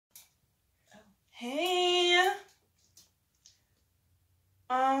Hey.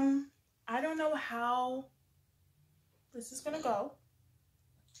 I don't know how this is gonna go.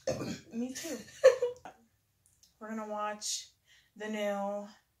 Me too. We're gonna watch the new,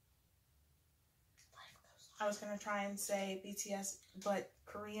 I was gonna try and say BTS, but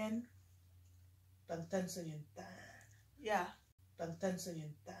Korean. Yeah. I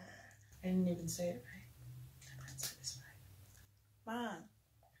didn't even say it right. I'm not satisfied.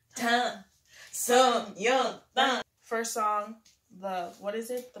 First song, what is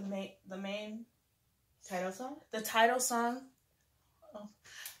it? The main Title song? The title song. Oh.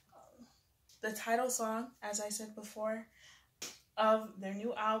 The title song, as I said before, of their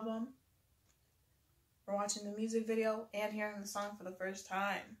new album. We're watching the music video and hearing the song for the first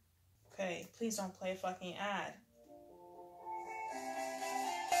time. Okay, please don't play a fucking ad.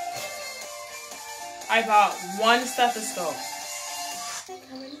 I bought one stethoscope.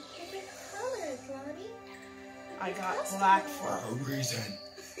 I got black for a reason.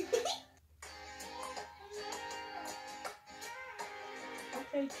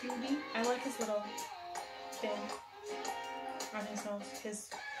 Okay, cutie. I like his little thing on his nose, his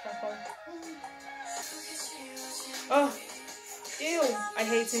freckle. Oh, ew. I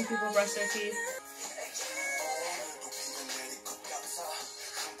hate seeing people brush their teeth.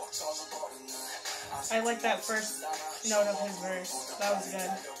 I like that first note of his verse. That was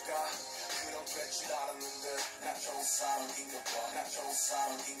good.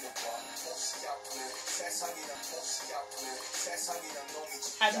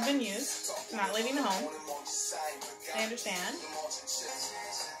 Hasn't been used. Not leaving the home. I understand.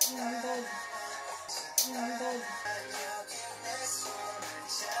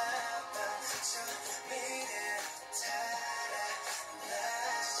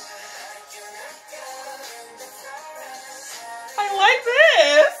 I like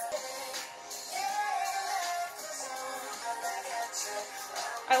this.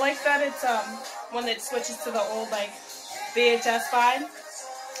 I like that it's when it switches to the old like VHS vibe,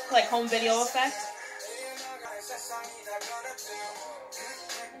 like home video effect.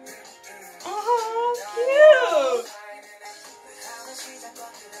 Oh, cute.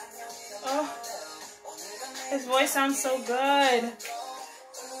 Oh, his voice sounds so good.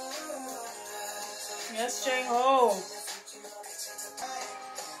 Yes, J-Hope.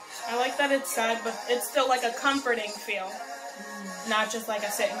 I like that it's sad, but it's still like a comforting feel. Not just like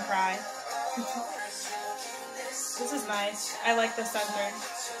a sit and cry. This is nice. I like the center.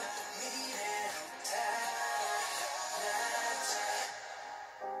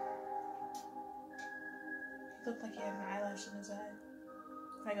 He looked like he had an eyelash in his eye.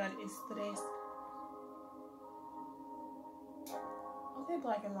 Oh my god, it's tres. Okay,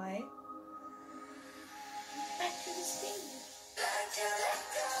 black and white. Back to the stage.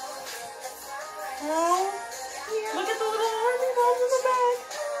 Oh, look at the little army balls in the back.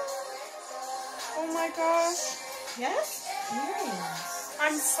 Oh my gosh. Yes? Earrings.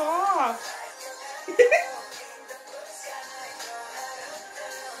 I'm soft.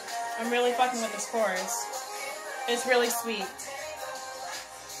 I'm really fucking with this chorus. It's really sweet.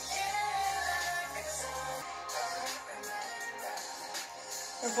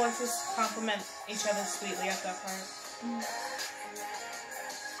 Their voices complement each other sweetly at that part.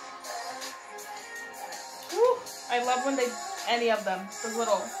 Woo. I love when any of them, the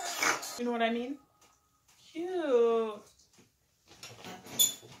little, you know what I mean? Cute.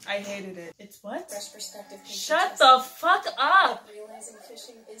 I hated it. It's what? Fresh perspective. Shut the fuck up.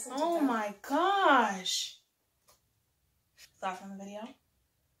 Oh my gosh. Thought from the video?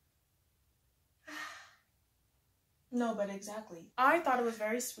 No, but exactly. I thought it was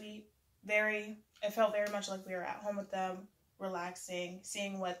very sweet. It felt very much like we were at home with them, relaxing,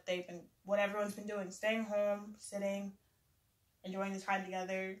 seeing what everyone's been doing. Staying home, sitting, enjoying the time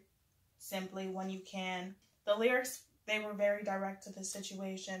together, simply when you can. The lyrics, they were very direct to the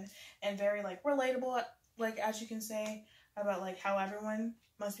situation and very like relatable, like as you can say, about like how everyone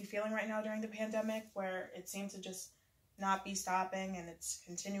must be feeling right now during the pandemic, where it seems to just not be stopping and it's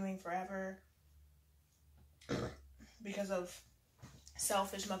continuing forever because of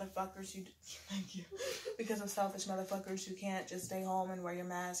selfish motherfuckers who can't just stay home and wear your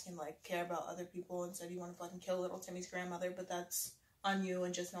mask and like care about other people. Instead you want to fucking kill little Timmy's grandmother, but that's on you,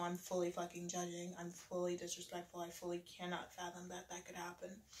 and just know I'm fully fucking judging. I'm fully disrespectful. I fully cannot fathom that could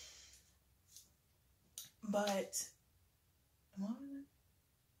happen. But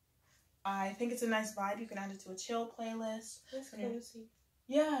I think it's a nice vibe. You can add it to a chill playlist. It was cozy.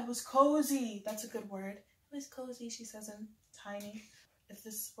 Yeah, it was cozy. That's a good word. It was cozy, she says in tiny. If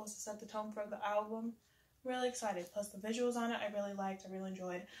this is supposed to set the tone for the album, I'm really excited. Plus the visuals on it, I really liked. I really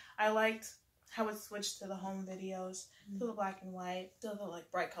enjoyed. I liked how it switched to the home videos, to the black and white, still the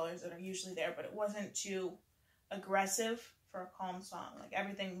like bright colors that are usually there, but it wasn't too aggressive for a calm song. Like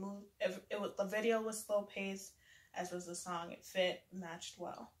everything moved. It was, the video was slow paced, as was the song. It fit, matched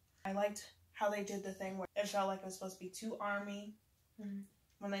well. I liked how they did the thing where it felt like it was supposed to be too army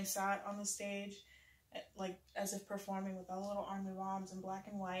when they sat on the stage, like as if performing with all the little army moms in black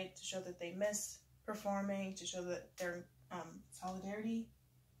and white to show that they miss performing, to show that their solidarity.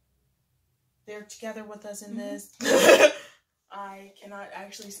 They're together with us in this. I cannot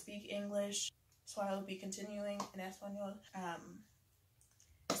actually speak English, so I will be continuing in Espanol.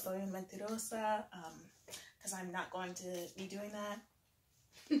 Estoy mentirosa, because I'm not going to be doing that.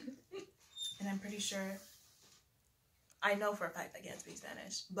 And I'm pretty sure, I know for a fact I can't speak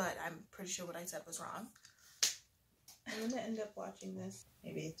Spanish, but I'm pretty sure what I said was wrong. I'm going to end up watching this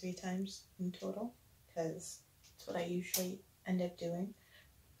maybe 3 times in total, because it's what I usually end up doing.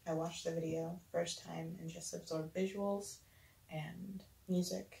 I watch the video first time and just absorb visuals and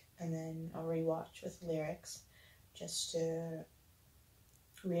music, and then I'll rewatch with lyrics just to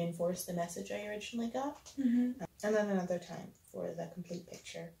reinforce the message I originally got. And then another time for the complete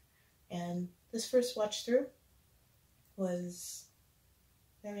picture. And this first watch through was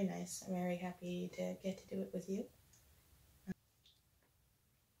very nice. I'm very happy to get to do it with you.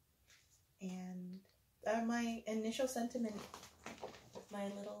 And my initial sentiment, my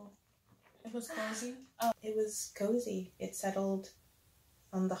little... It was cozy? Oh, it was cozy. It settled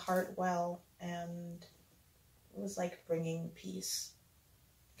on the heart well, and it was like bringing peace,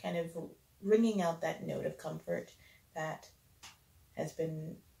 kind of ringing out that note of comfort that has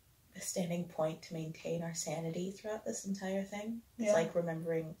been a standing point to maintain our sanity throughout this entire thing. It's like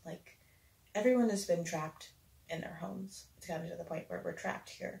remembering, like, everyone has been trapped in their homes. It's gotten to the point where we're trapped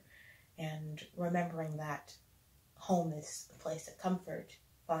here, and remembering that home is a place of comfort.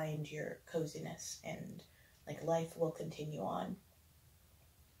 Find your coziness, and like life will continue on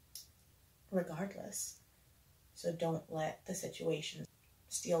regardless. So don't let the situation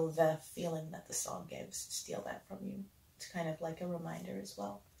steal the feeling that the song gives, steal that from you. It's kind of like a reminder as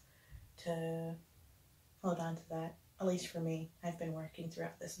well to hold on to that. At least for me, I've been working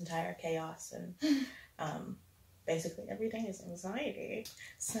throughout this entire chaos, and basically every day is anxiety.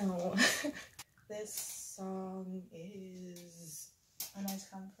 So this song is a nice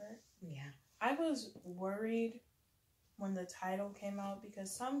comfort. Yeah. I was worried when the title came out,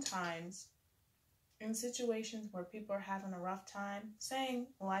 because sometimes in situations where people are having a rough time, saying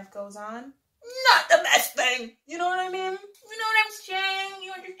life goes on, not the best thing. You know what I mean? You know what I'm saying?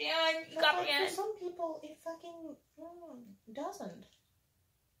 You understand? You got me. For some people, it fucking doesn't.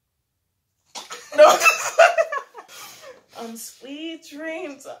 No. Sweet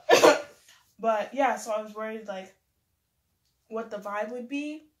dreams. But yeah, so I was worried, like, what the vibe would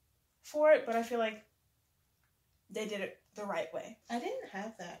be for it, but I feel like they did it the right way. I didn't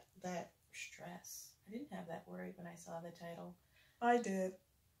have that stress. I didn't have that worry when I saw the title. I did.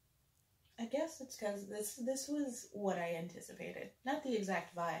 I guess it's because this was what I anticipated. Not the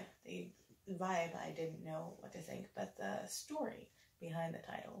exact vibe. The vibe, I didn't know what to think, but the story behind the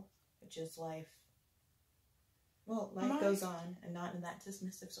title, which is life. Well, life goes on, and not in that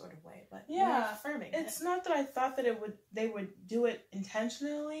dismissive sort of way, but affirming. It's not that I thought that they would do it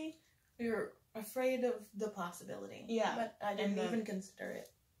intentionally. You're afraid of the possibility. Yeah. But I didn't even consider it.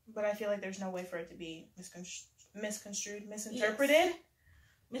 But I feel like there's no way for it to be misconstrued, misinterpreted. Yes.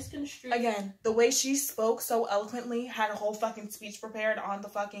 Misconstrued. Again, the way she spoke so eloquently, had a whole fucking speech prepared on the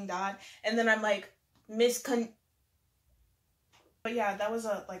fucking dot, and then I'm like, But yeah, that was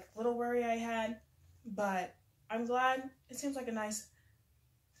a little worry I had, but I'm glad. It seems like a nice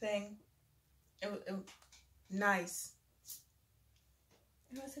thing. It nice.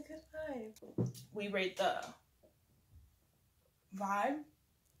 It was a good vibe. We rate the vibe,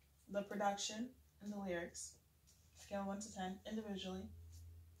 the production, and the lyrics. Scale 1 to 10 individually.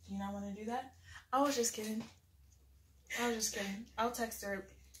 Do you not want to do that? I was just kidding. I'll text her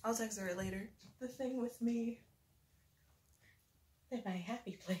later. The thing with me. In my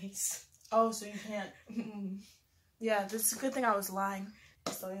happy place. Oh, so you can't. Yeah, this is a good thing I was lying.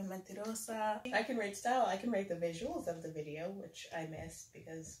 Estoy mentirosa. I can rate style. I can rate the visuals of the video, which I missed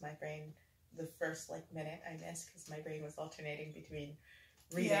because my brain, the first minute I missed because my brain was alternating between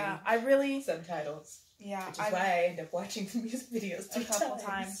reading subtitles. Yeah. Which is why I end up watching the music videos a couple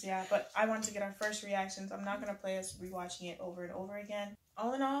times. Yeah, but I want to get our first reactions. I'm not going to play us rewatching it over and over again.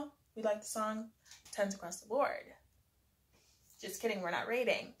 All in all, we like the song. 10s across the board. Just kidding, we're not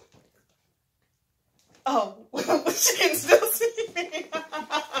rating. Oh, she can still see me.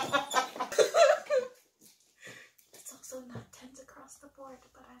 It's also not 10s across the board. support,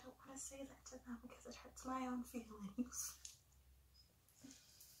 but I don't want to say that to them because it hurts my own feelings.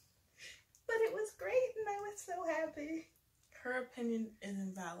 But it was great and I was so happy. Her opinion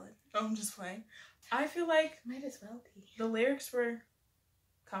isn't valid. Oh, I'm just playing. I feel like Might as well be. the lyrics were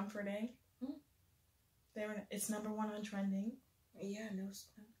comforting. They were. It's #1 on trending. Yeah,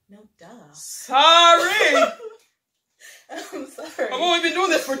 no, duh. Sorry! I'm sorry. I've only been doing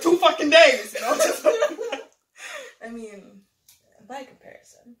this for 2 fucking days. You know? I mean, by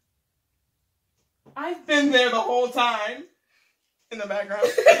comparison. I've been there the whole time. In the background.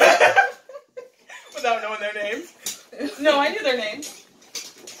 Without knowing their names. No, I knew their names.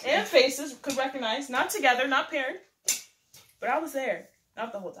 And faces, could recognize. Not together, not paired. But I was there.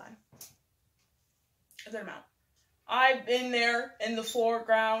 Not the whole time. A good amount. I've been there in the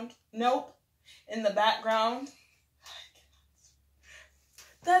foreground. Nope. In the background.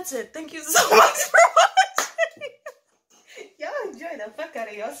 That's it. Thank you so much for watching. Y'all enjoy the fuck out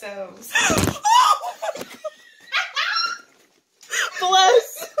of yourselves.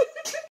 Bless.